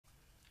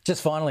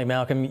Just finally,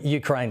 Malcolm,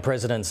 Ukraine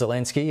President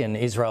Zelensky and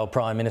Israel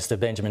Prime Minister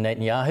Benjamin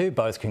Netanyahu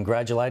both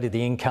congratulated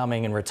the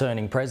incoming and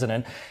returning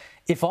president.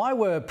 If I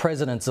were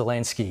President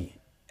Zelensky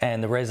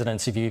and the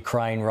residents of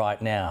Ukraine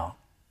right now,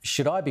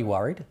 should I be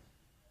worried?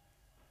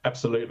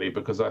 Absolutely,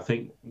 because I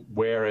think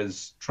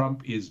whereas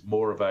Trump is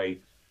more of a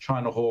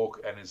China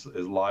hawk and is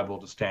liable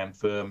to stand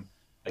firm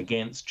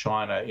against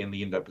China in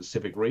the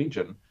Indo-Pacific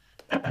region,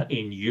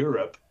 in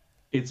Europe,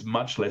 it's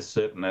much less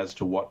certain as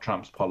to what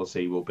Trump's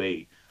policy will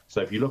be. So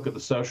if you look at the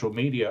social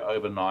media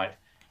overnight,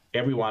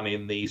 everyone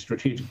in the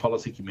strategic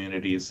policy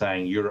community is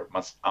saying Europe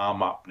must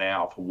arm up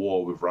now for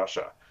war with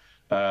Russia.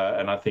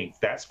 And I think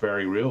that's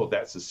very real.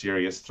 That's a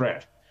serious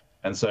threat.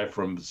 And so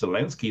from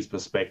Zelensky's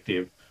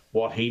perspective,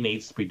 what he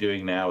needs to be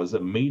doing now is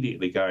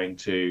immediately going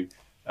to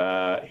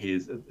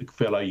his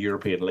fellow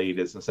European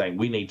leaders and saying,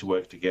 we need to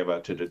work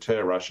together to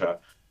deter Russia,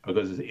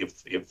 because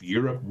if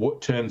Europe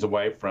turns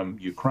away from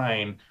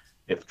Ukraine,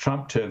 if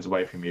Trump turns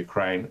away from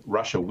Ukraine,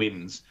 Russia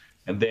wins.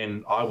 And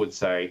then I would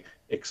say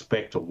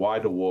expect a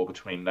wider war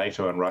between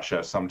NATO and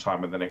Russia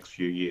sometime in the next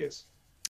few years.